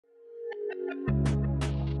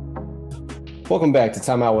Welcome back to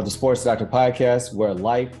Time Out with the Sports Doctor podcast, where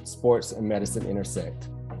life, sports, and medicine intersect.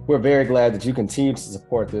 We're very glad that you continue to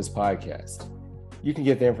support this podcast. You can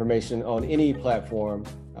get the information on any platform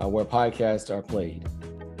where podcasts are played,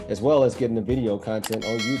 as well as getting the video content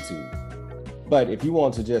on YouTube. But if you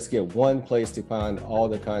want to just get one place to find all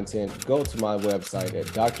the content, go to my website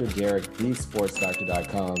at Dr.Derrick,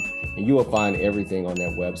 and you will find everything on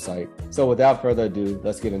that website. So without further ado,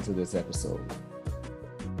 let's get into this episode.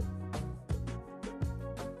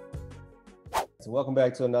 So welcome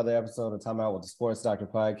back to another episode of Time Out with the Sports Doctor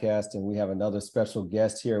podcast, and we have another special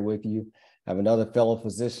guest here with you. I have another fellow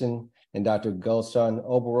physician, and Dr. Gulshan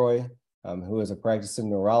Oberoi, who is a practicing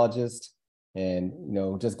neurologist, and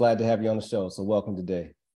just glad to have you on the show. So welcome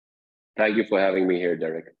today. Thank you for having me here,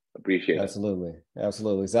 Derek. Appreciate it.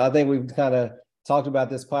 Absolutely. So I think we've kind of talked about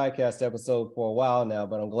this podcast episode for a while now,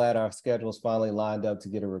 but I'm glad our schedules finally lined up to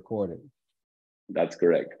get it recorded. That's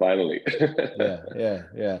correct. Finally.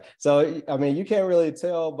 Yeah. So, I mean, you can't really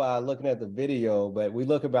tell by looking at the video, but we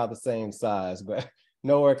look about the same size, but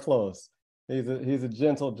nowhere close. He's a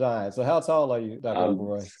gentle giant. So how tall are you, Dr.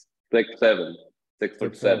 Oberoi? 6'7",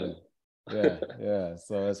 6'7". Yeah.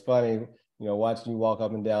 So it's funny, watching you walk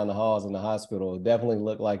up and down the halls in the hospital. It definitely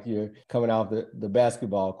look like you're coming off the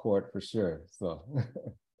basketball court for sure. So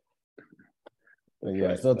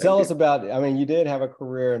yeah. So tell us about, you did have a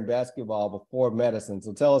career in basketball before medicine.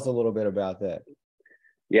 So tell us a little bit about that.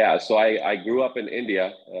 Yeah. So I grew up in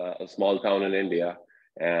India, a small town in India.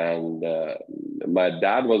 And my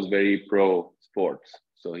dad was very pro sports.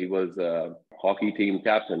 So he was a hockey team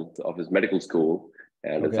captain of his medical school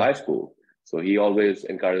and his high school. So he always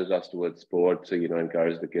encouraged us towards sports,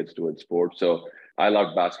 encouraged the kids towards sports. So I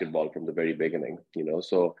loved basketball from the very beginning,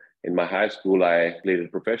 So in my high school, I played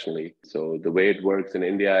it professionally. So the way it works in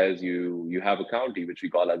India is you have a county, which we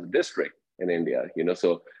call as a district in India,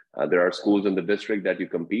 So there are schools in the district that you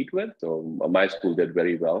compete with. So my school did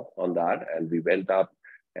very well on that. And we went up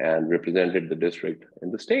and represented the district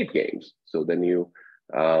in the state games. So then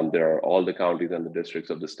there are all the counties and the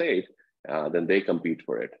districts of the state, then they compete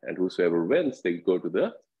for it. And whosoever wins, they go to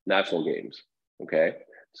the national games. Okay.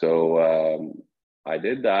 So I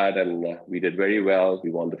did that and we did very well.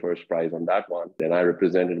 We won the first prize on that one. Then I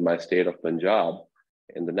represented my state of Punjab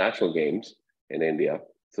in the national games in India.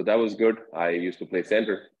 So that was good. I used to play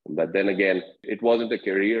center, but then again, it wasn't a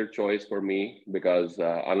career choice for me because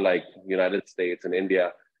unlike United States and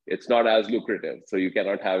India, it's not as lucrative. So you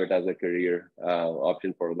cannot have it as a career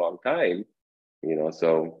option for a long time,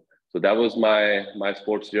 So that was my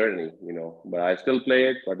sports journey, But I still play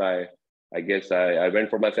it, but I guess I went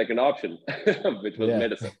for my second option, which was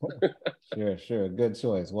medicine. Sure. Good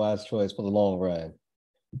choice. Wise choice for the long run.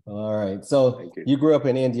 All right. So you grew up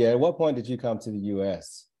in India. At what point did you come to the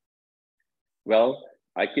U.S.? Well,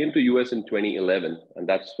 I came to US in 2011, and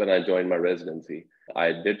that's when I joined my residency.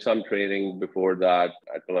 I did some training before that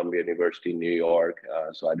at Columbia University in New York.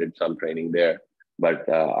 So I did some training there. But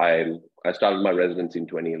I started my residency in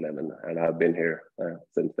 2011, and I've been here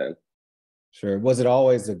since then. Sure. Was it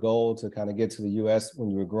always the goal to kind of get to the U.S. when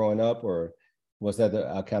you were growing up, or was that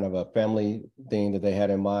a kind of a family thing that they had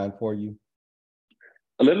in mind for you?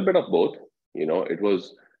 A little bit of both. It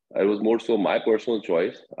was more so my personal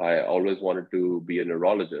choice. I always wanted to be a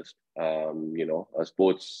neurologist.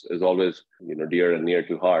 Sports is always, dear and near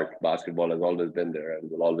to heart. Basketball has always been there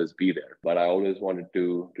and will always be there. But I always wanted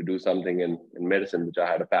to do something in medicine, which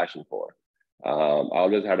I had a passion for. I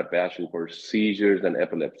always had a passion for seizures and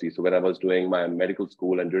epilepsy. So when I was doing my medical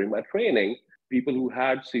school and during my training, people who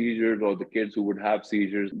had seizures or the kids who would have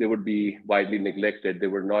seizures, they would be widely neglected.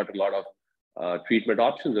 There were not a lot of treatment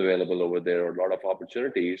options available over there or a lot of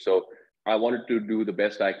opportunities. So I wanted to do the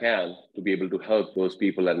best I can to be able to help those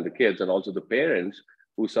people and the kids and also the parents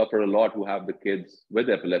who suffer a lot, who have the kids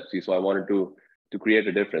with epilepsy. So I wanted to create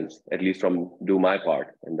a difference, at least do my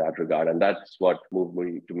part in that regard. And that's what moved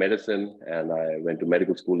me to medicine. And I went to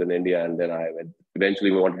medical school in India. And then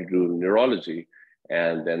eventually wanted to do neurology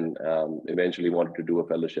and then eventually wanted to do a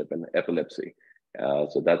fellowship in epilepsy.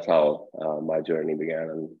 So that's how my journey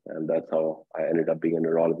began. And that's how I ended up being a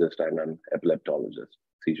neurologist and an epileptologist,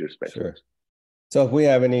 seizure specialist. Sure. So if we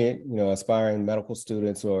have any, aspiring medical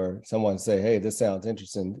students or someone say, hey, this sounds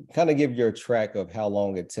interesting, kind of give your track of how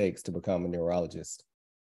long it takes to become a neurologist.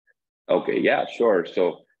 Okay, yeah, sure.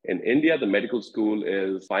 So in India, the medical school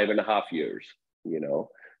is 5.5 years,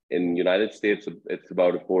 In United States, it's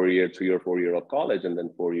about a 3 or 4 year of college and then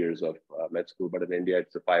 4 years of med school. But in India,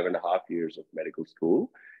 it's a 5.5 years of medical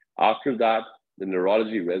school. After that, the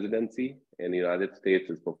neurology residency in the United States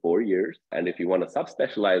is for 4 years. And if you want to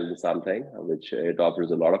subspecialize in something, which it offers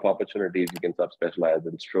a lot of opportunities, you can subspecialize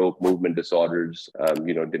in stroke, movement disorders,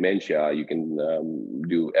 dementia, you can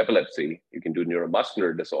do epilepsy, you can do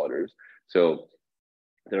neuromuscular disorders. So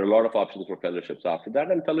there are a lot of options for fellowships after that,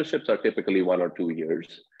 and fellowships are typically 1 or 2 years.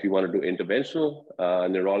 If you want to do interventional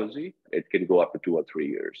neurology, it can go up to 2 or 3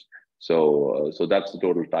 years. So that's the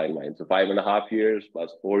total timeline. So 5.5 years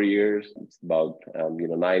plus 4 years, it's about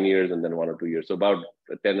 9 years, and then 1 or 2 years. So about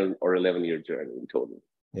a 10 or 11-year journey in total.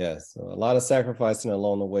 Yes, so a lot of sacrificing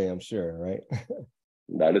along the way, I'm sure, right?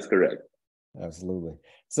 That is correct. Absolutely.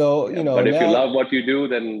 So, yeah, but if you love what you do,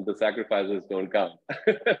 then the sacrifices don't count.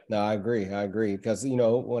 No, I agree. Because,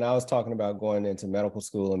 when I was talking about going into medical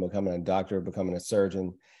school and becoming a doctor, becoming a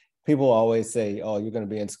surgeon, people always say, oh, you're going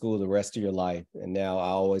to be in school the rest of your life. And now I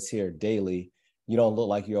always hear daily, you don't look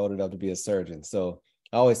like you're old enough to be a surgeon. So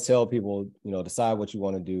I always tell people, decide what you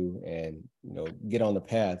want to do and, get on the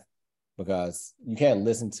path, because you can't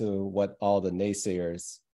listen to what all the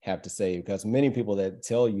naysayers have to say, because many people that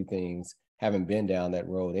tell you things haven't been down that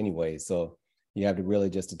road anyway. So you have to really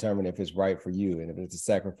just determine if it's right for you and if it's a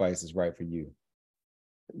sacrifice is right for you.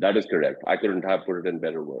 That is correct. I couldn't have put it in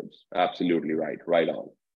better words. Absolutely right. Right on.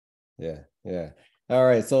 Yeah. All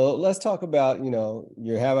right. So let's talk about,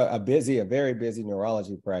 you have a very busy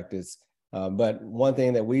neurology practice. But one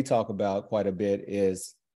thing that we talk about quite a bit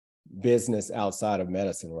is business outside of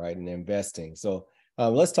medicine, right? And investing. So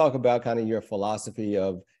let's talk about kind of your philosophy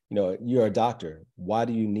of, you're a doctor. Why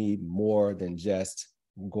do you need more than just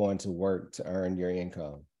going to work to earn your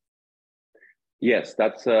income? Yes,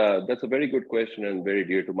 that's a very good question and very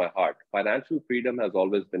dear to my heart. Financial freedom has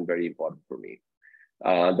always been very important for me.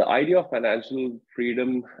 The idea of financial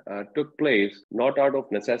freedom took place not out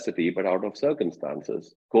of necessity, but out of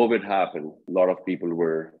circumstances. COVID happened. A lot of people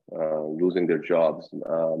were losing their jobs,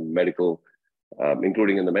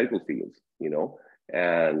 including in the medical fields,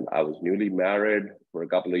 and I was newly married for a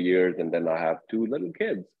couple of years, and then I have 2 little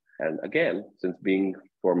kids. And again, since being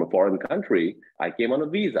from a foreign country, I came on a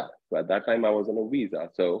visa. So at that time, I was on a visa.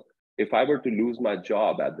 So if I were to lose my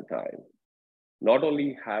job at the time, not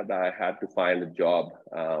only had I had to find a job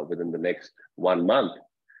within the next 1 month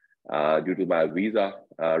due to my visa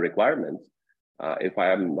requirements, if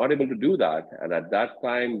I am not able to do that, and at that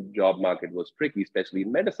time, job market was tricky, especially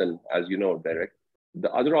in medicine, as you know, Derek.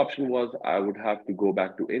 The other option was I would have to go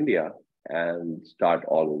back to India and start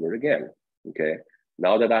all over again. Okay.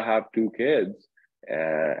 Now that I have 2 kids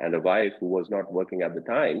and a wife who was not working at the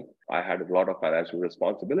time, I had a lot of financial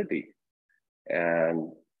responsibility.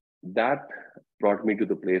 And that brought me to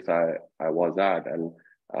the place I was at.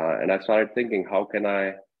 And I started thinking, how can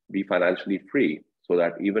I be financially free so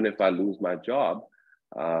that even if I lose my job,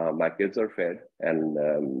 my kids are fed and,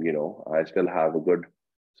 I still have a good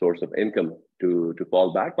source of income to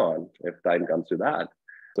fall back on if time comes to that.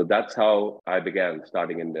 So that's how I began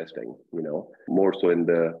starting investing, more so in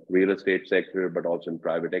the real estate sector, but also in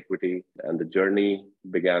private equity. And the journey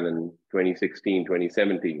began in 2016,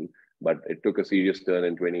 2017, but it took a serious turn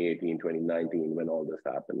in 2018, 2019 when all this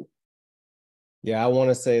happened. Yeah, I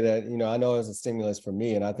want to say that, I know it was a stimulus for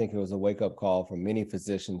me, and I think it was a wake-up call for many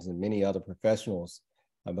physicians and many other professionals,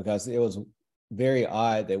 because it was very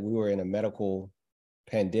odd that we were in a medical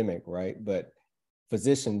pandemic, right? But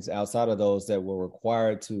physicians outside of those that were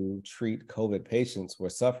required to treat COVID patients were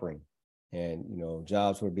suffering, and,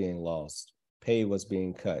 jobs were being lost, pay was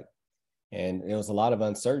being cut. And there was a lot of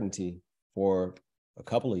uncertainty for a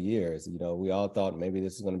couple of years. We all thought maybe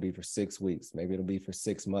this is going to be for 6 weeks, maybe it'll be for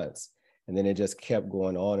 6 months. And then it just kept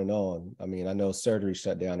going on and on. I mean, I know surgery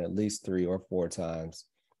shut down at least 3 or 4 times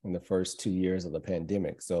in the first 2 years of the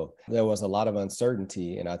pandemic. So there was a lot of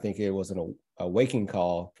uncertainty. And I think it was a waking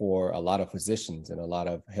call for a lot of physicians and a lot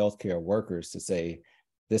of healthcare workers to say,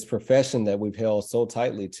 this profession that we've held so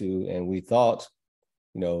tightly to, and we thought,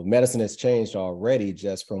 medicine has changed already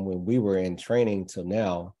just from when we were in training till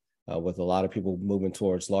now, with a lot of people moving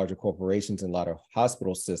towards larger corporations and a lot of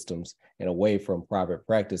hospital systems and away from private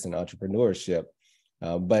practice and entrepreneurship.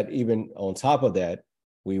 But even on top of that,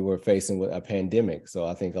 we were facing with a pandemic. So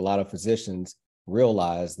I think a lot of physicians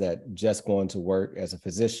realized that just going to work as a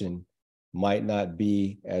physician might not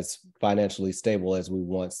be as financially stable as we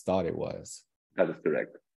once thought it was. That is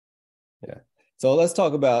correct. Yeah. So let's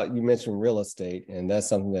talk about, you mentioned real estate, and that's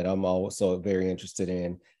something that I'm also very interested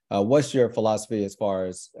in. What's your philosophy as far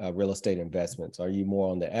as real estate investments? Are you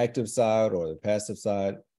more on the active side or the passive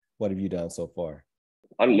side? What have you done so far?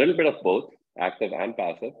 A little bit of both, active and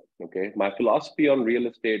passive. Okay. My philosophy on real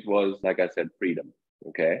estate was, like I said, freedom.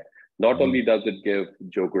 Okay. Not only does it give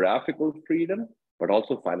geographical freedom, but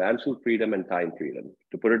also financial freedom and time freedom.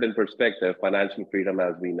 To put it in perspective, financial freedom,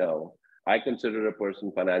 as we know, I consider a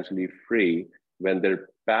person financially free when their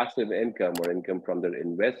passive income or income from their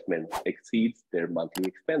investment exceeds their monthly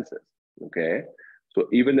expenses. Okay. So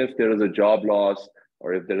even if there is a job loss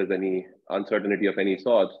or if there is any uncertainty of any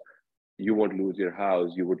sort, you won't lose your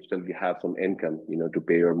house. You would still have some income, to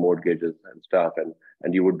pay your mortgages and stuff.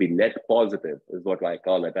 And you would be net positive is what I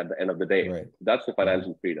call it at the end of the day. Right. That's the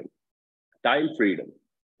financial freedom. Time freedom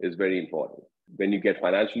is very important. When you get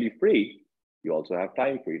financially free, you also have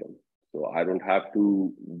time freedom. So I don't have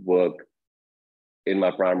to work in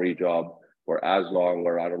my primary job for as long,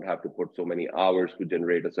 or I don't have to put so many hours to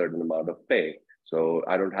generate a certain amount of pay. So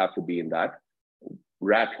I don't have to be in that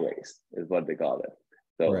rat race, is what they call it.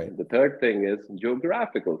 So right. The third thing is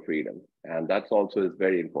geographical freedom. And that's also is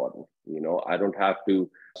very important. I don't have to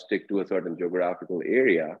stick to a certain geographical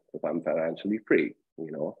area if I'm financially free.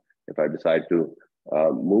 If I decide to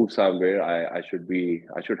move somewhere, I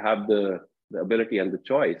should have the ability and the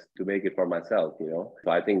choice to make it for myself.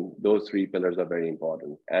 So I think those three pillars are very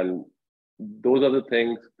important. And those are the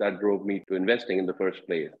things that drove me to investing in the first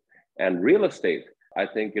place. And real estate, I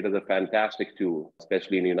think it is a fantastic tool,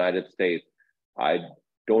 especially in the United States. I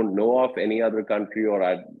don't know of any other country, or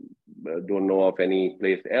I don't know of any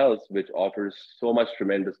place else which offers so much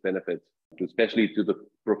tremendous benefits, especially to the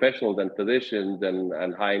professionals and physicians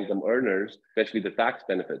and high income earners, especially the tax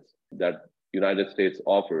benefits that United States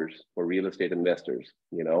offers for real estate investors.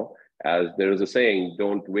 As there is a saying,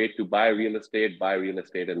 don't wait to buy real estate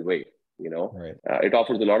and wait. Right. It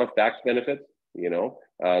offers a lot of tax benefits,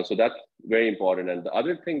 so that's very important. And the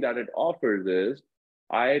other thing that it offers is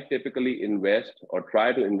I typically invest or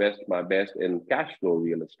try to invest my best in cash flow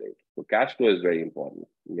real estate. So cash flow is very important,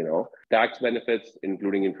 tax benefits,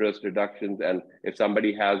 including interest reductions. And if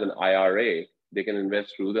somebody has an IRA, they can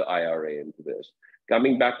invest through the IRA into this.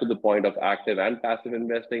 Coming back to the point of active and passive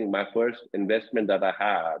investing, my first investment that I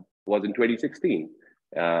had was in 2016.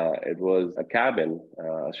 It was a cabin,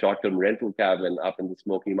 a short-term rental cabin up in the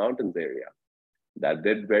Smoky Mountains area. That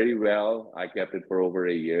did very well. I kept it for over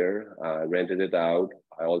a year, rented it out.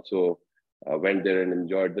 I also went there and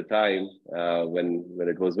enjoyed the time when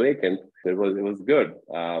it was vacant. It was good.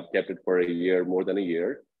 Kept it for a year, more than a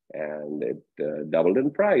year, and it doubled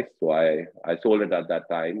in price. So I sold it at that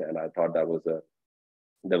time, and I thought that was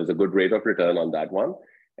a good rate of return on that one.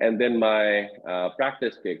 And then my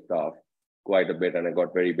practice kicked off quite a bit, and I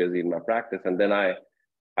got very busy in my practice. And then I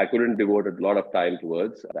couldn't devote a lot of time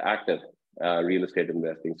towards the active real estate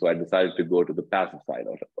investing. So I decided to go to the passive side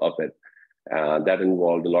of it. That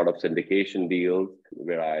involved a lot of syndication deals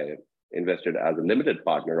where I invested as a limited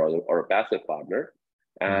partner or a passive partner.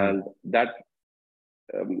 And that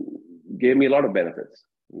gave me a lot of benefits.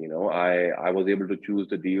 I was able to choose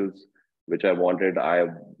the deals which I wanted. I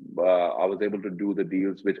was able to do the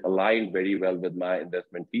deals which aligned very well with my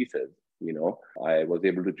investment thesis. I was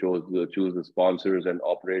able to choose the sponsors and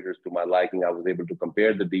operators to my liking. I was able to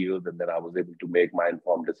compare the deals, and then I was able to make my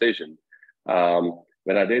informed decision.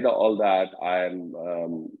 When I did all that, I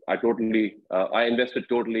invested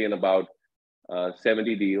totally in about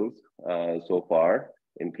 70 deals so far,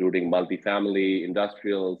 including multifamily,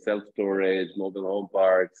 industrial, self-storage, mobile home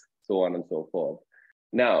parks, so on and so forth.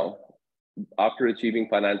 Now, after achieving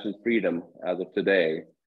financial freedom as of today,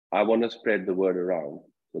 I want to spread the word around.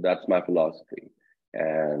 So that's my philosophy.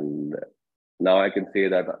 And now I can say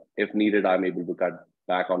that if needed, I'm able to cut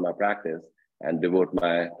back on my practice and devote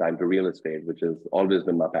my time to real estate, which has always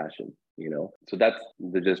been my passion, So that's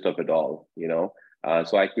the gist of it all,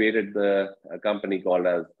 So I created a company called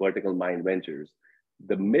as Vertical Mind Ventures.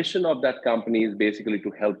 The mission of that company is basically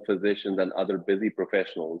to help physicians and other busy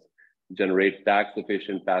professionals generate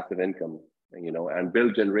tax-efficient passive income, and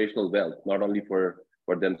build generational wealth, not only for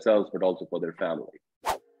themselves, but also for their family.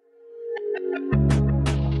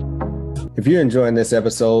 If you're enjoying this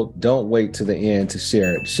episode, don't wait to the end to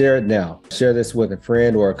share it. Share it now. Share this with a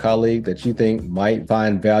friend or a colleague that you think might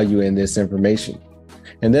find value in this information.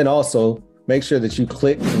 And then also make sure that you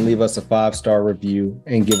click and leave us a 5-star review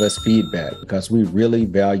and give us feedback, because we really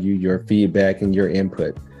value your feedback and your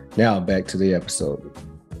input. Now back to the episode.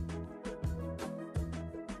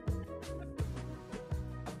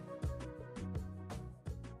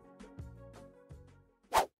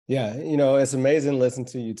 Yeah, it's amazing listening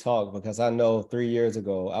to you talk, because I know 3 years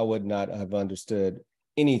ago, I would not have understood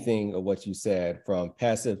anything of what you said, from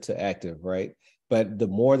passive to active, right? But the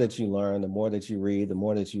more that you learn, the more that you read, the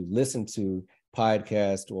more that you listen to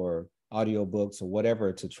podcasts or audiobooks or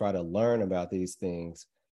whatever to try to learn about these things,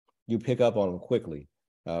 you pick up on them quickly.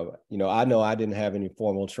 I know I didn't have any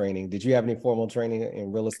formal training. Did you have any formal training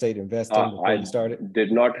in real estate investing before you started? I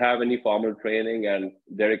did not have any formal training, and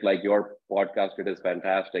Derek, like your podcast, it is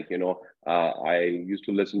fantastic. I used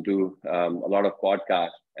to listen to a lot of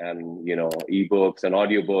podcasts and ebooks and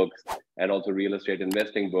audiobooks, and also real estate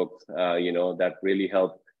investing books. That really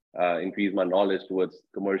helped increase my knowledge towards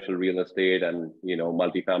commercial real estate and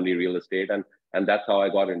multifamily real estate, and that's how I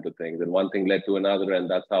got into things. And one thing led to another, and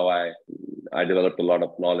that's how I developed a lot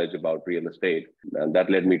of knowledge about real estate, and that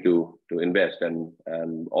led me to invest and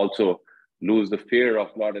also lose the fear of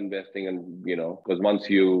not investing. And because once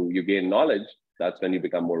you gain knowledge, that's when you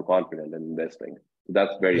become more confident in investing.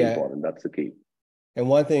 That's very important. That's the key. And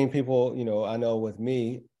one thing people, I know with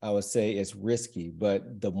me, I would say it's risky,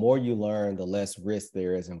 but the more you learn, the less risk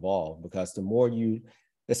there is involved, because the more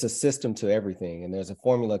it's a system to everything, and there's a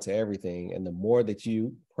formula to everything. And the more that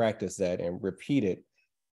you practice that and repeat it,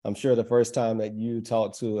 I'm sure the first time that you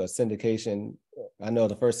talked to a syndication, I know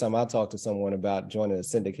the first time I talked to someone about joining a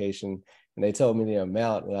syndication and they told me the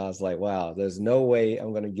amount, and I was like, wow, there's no way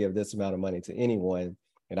I'm going to give this amount of money to anyone,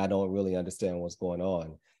 and I don't really understand what's going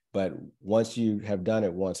on. But once you have done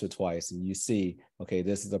it once or twice and you see, okay,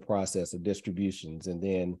 this is a process of distributions, and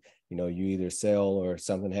then, you either sell or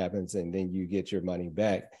something happens and then you get your money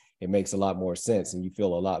back, it makes a lot more sense and you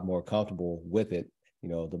feel a lot more comfortable with it,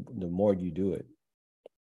 the more you do it.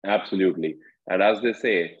 Absolutely. And as they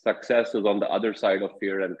say, success is on the other side of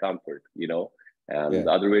fear and comfort, and the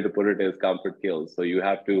other way to put it is comfort kills. So you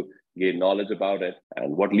have to gain knowledge about it.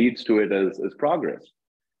 And what leads to it is progress.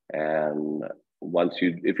 And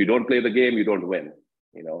if you don't play the game, you don't win,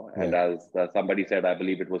 and as somebody said, I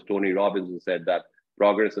believe it was Tony Robbins who said that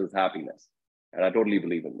progress is happiness. And I totally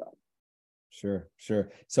believe in that. Sure.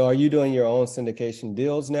 So are you doing your own syndication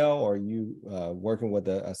deals now, or are you working with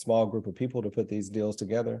a small group of people to put these deals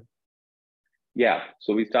together? Yeah.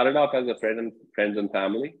 So we started off as a friends and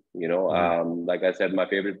family. Like I said, my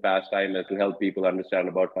favorite pastime is to help people understand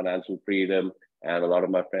about financial freedom. And a lot of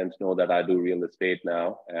my friends know that I do real estate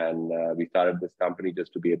now. And we started this company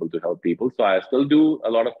just to be able to help people. So I still do a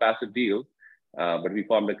lot of passive deals, but we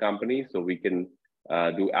formed a company so we can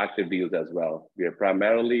do active deals as well. We are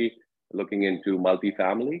primarily looking into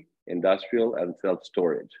multifamily, industrial, and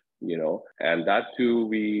self-storage, and that too,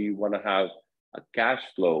 we want to have a cash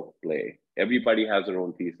flow play. Everybody has their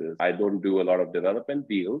own thesis. I don't do a lot of development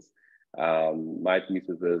deals. My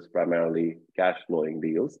thesis is primarily cash flowing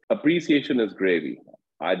deals. Appreciation is gravy.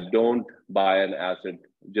 I don't buy an asset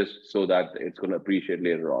just so that it's going to appreciate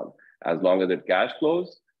later on. As long as it cash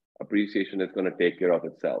flows, appreciation is going to take care of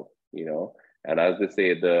itself, And as they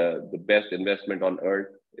say, the best investment on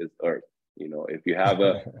earth is earth. If you have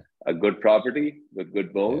a good property with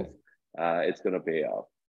good bones, it's going to pay off.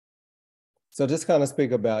 So just kind of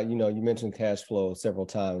speak about, you mentioned cash flow several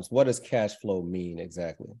times. What does cash flow mean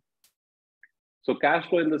exactly? So cash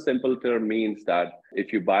flow in the simple term means that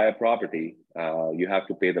if you buy a property, you have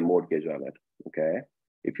to pay the mortgage on it, okay?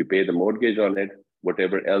 If you pay the mortgage on it,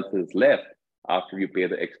 whatever else is left after you pay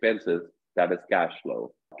the expenses, that is cash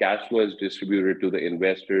flow. Cash flow is distributed to the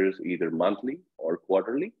investors either monthly or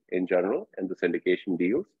quarterly in general in the syndication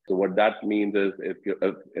deals. So what that means is,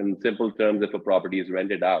 in simple terms, if a property is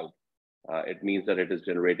rented out, it means that it is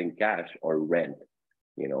generating cash or rent,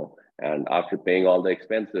 and after paying all the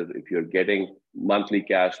expenses, if you're getting monthly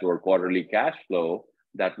cash flow or quarterly cash flow,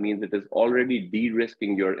 that means it is already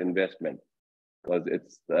de-risking your investment. Because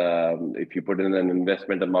it's if you put in an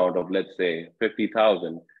investment amount of, let's say,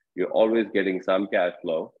 50,000, you're always getting some cash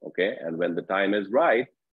flow, okay? And when the time is right,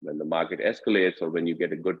 when the market escalates or when you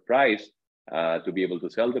get a good price to be able to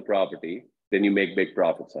sell the property, then you make big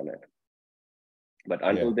profits on it. But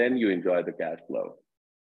until then, you enjoy the cash flow.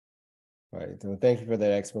 Right. Well, thank you for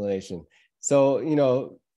that explanation.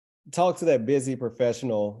 So, talk to that busy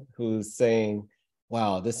professional who's saying,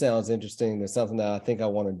 wow, this sounds interesting. There's something that I think I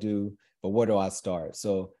want to do, but where do I start?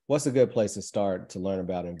 So what's a good place to start to learn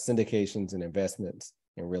about syndications and investments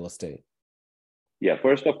in real estate? Yeah,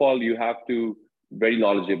 first of all, you have to be very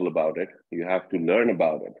knowledgeable about it. You have to learn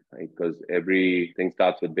about it, right? Because everything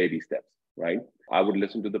starts with baby steps, right? I would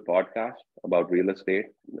listen to the podcast about real estate.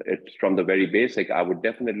 It's from the very basic. I would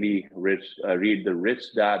definitely read the Rich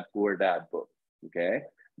Dad, Poor Dad book, okay,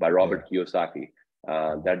 by Robert Kiyosaki.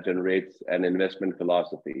 That generates an investment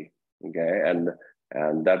philosophy, okay,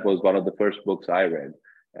 and that was one of the first books I read.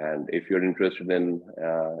 And if you're interested in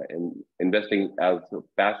investing as a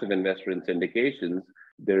passive investor in syndications,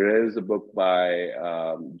 there is a book by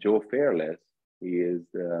Joe Fairless. He is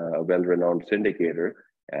a well-renowned syndicator,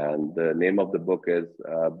 and the name of the book is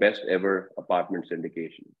Best Ever Apartment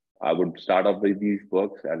Syndication. I would start off with these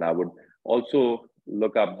books, and I would also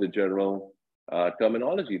look up the general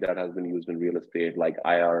terminology that has been used in real estate, like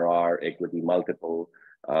IRR, equity multiple.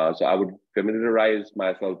 So I would familiarize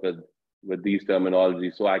myself with these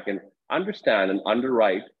terminologies so I can understand and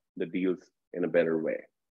underwrite the deals in a better way.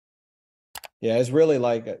 Yeah, it's really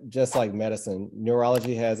like just like medicine.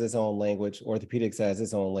 Neurology has its own language, orthopedics has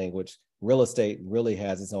its own language, real estate really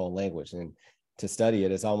has its own language. And to study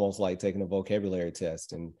it, it's almost like taking a vocabulary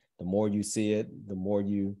test. And the more you see it, the more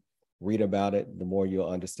you read about it, the more you'll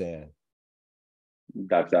understand.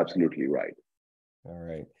 That's absolutely right. All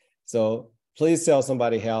right. So please tell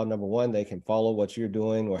somebody how, number one, they can follow what you're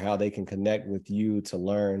doing or how they can connect with you to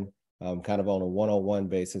learn kind of on a one-on-one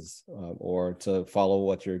basis or to follow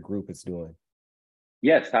what your group is doing.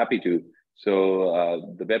 Yes, happy to.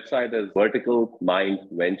 So the website is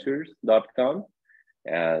verticalmindventures.com.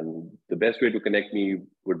 And the best way to connect me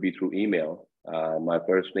would be through email. My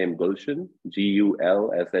first name, Gulshan,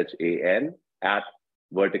 Gulshan, at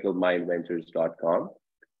verticalmindventures.com.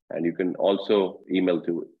 And you can also email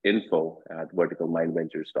to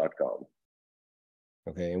info@verticalmindventures.com.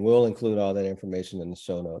 Okay, and we'll include all that information in the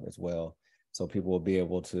show note as well, so people will be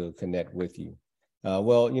able to connect with you.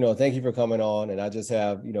 Well, thank you for coming on. And I just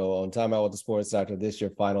have, on Time Out with the Sports Doctor, this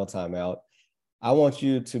your final time out. I want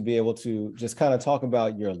you to be able to just kind of talk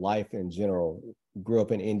about your life in general. You grew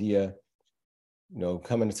up in India,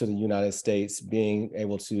 coming to the United States, being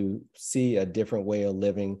able to see a different way of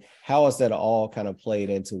living. How has that all kind of played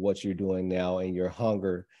into what you're doing now and your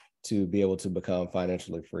hunger to be able to become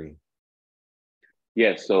financially free?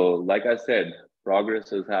 Yes. So like I said,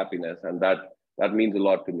 progress is happiness. And that means a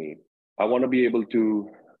lot to me. I want to be able to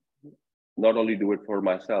not only do it for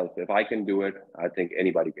myself. If I can do it, I think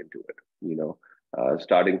anybody can do it,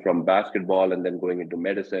 starting from basketball and then going into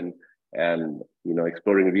medicine and,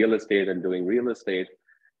 exploring real estate and doing real estate.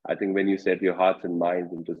 I think when you set your hearts and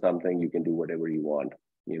minds into something, you can do whatever you want,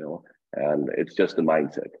 and it's just the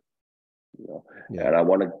mindset, Yeah. And I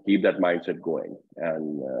want to keep that mindset going.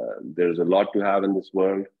 And there's a lot to have in this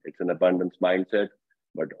world. It's an abundance mindset.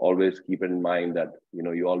 But always keep in mind that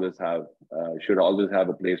you always should always have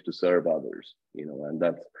a place to serve others, and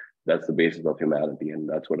that's the basis of humanity, and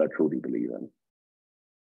that's what I truly believe in.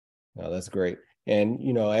 No, that's great. And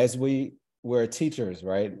as we're teachers,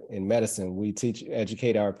 right? In medicine, we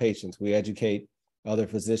educate our patients, we educate other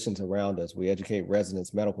physicians around us, we educate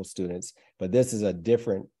residents, medical students. But this is a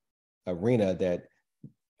different arena that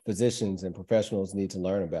physicians and professionals need to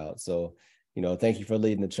learn about. So, thank you for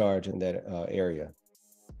leading the charge in that area.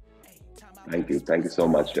 Thank you. Thank you so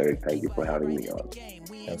much, Derrick. Thank you for having me on.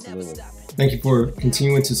 Absolutely. Thank you for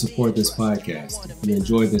continuing to support this podcast. If you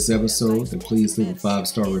enjoyed this episode, then please leave a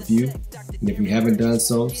 5-star review. And if you haven't done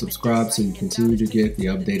so, subscribe so you continue to get the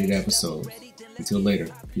updated episodes. Until later,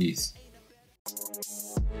 peace.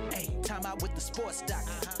 Time out with the sports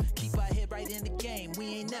doctor. Keep our head right in the game.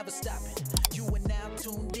 We ain't never stopping. You are now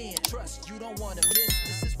tuned in. Trust you don't want to miss.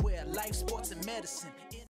 This is where life, sports, and medicine